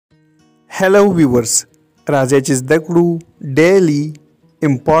Hello viewers, راځئ چې زده کړو daily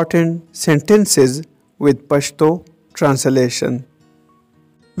important sentences with Pashto translation.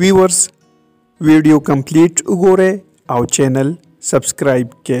 Viewers, video complete وګورئ او channel subscribe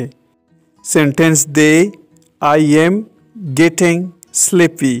کړئ. Sentence day I am getting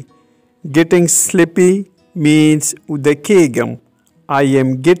sleepy. Getting sleepy means وده کېږم. I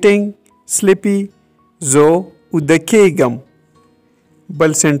am getting sleepy زه وده کېږم.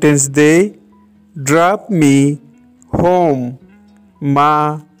 بل سنټنس دی drop me home ما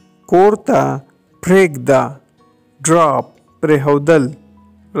کور ته پرېږده. drop پرېښودل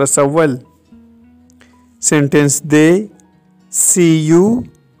رسول. سنټنس دی see you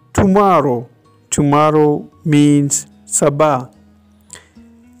tomorrow. tomorrow means سبا.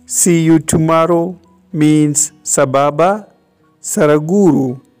 see you tomorrow means سبا به سره ګورو.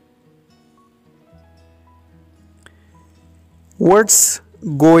 What's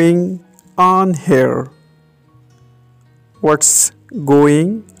going on here? What's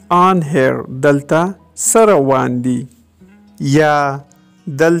going on here? دلته څه روان دي یا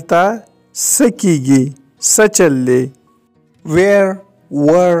دلته څه کیږي څه چل دی. Where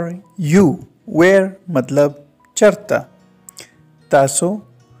were you? Where مطلب چرته. تاسو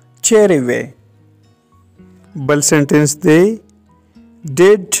چیرې وې. بل سنټنس دی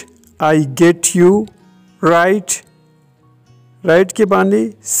Did I get you right? رائٹ کې باندې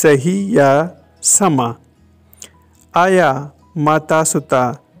صحیح یا سما. آیا ما تاسو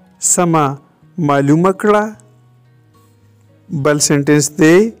ته سما معلومه کړه. بل سنټنس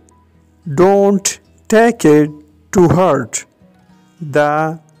دی ډونټ ټیک اټ ټو هارټ. دا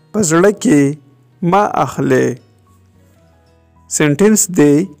په زړه کې مه اخلئ. سنټنس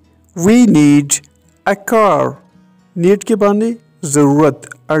دی وی نیډ ا کار. نیډ کې باندې ضرورت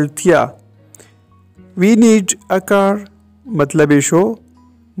اړتیا. وی نیډ ا کار مطلب شو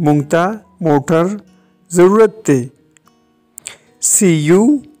مونږ ته موټر ضرورت دی. see you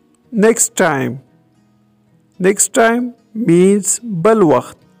next time. next time means بل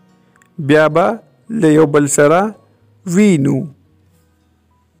وخت. بیا به له یو بل سره وینو.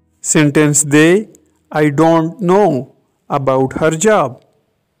 سنټنس دی I don't know about her job.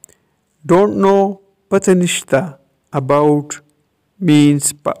 don't know پته نشته. about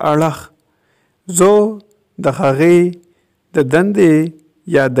means په اړه. زه د هغې د دندې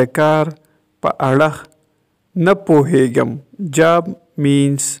یا د کار په اړه نه پوهیږم. job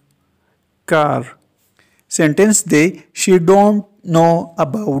means کار. سنټنس دی she don't know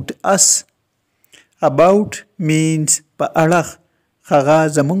about us. about means په اړه. هغه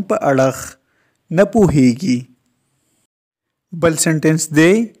زمونږ په اړه نه پوهیږي. بل سنټنس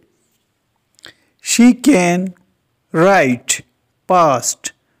دی she can write past.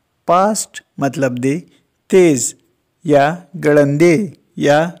 past مطلب دی تیز یا ګړندې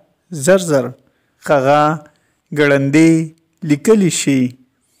یا زر زر. هغه ګړندې لیکلی شي.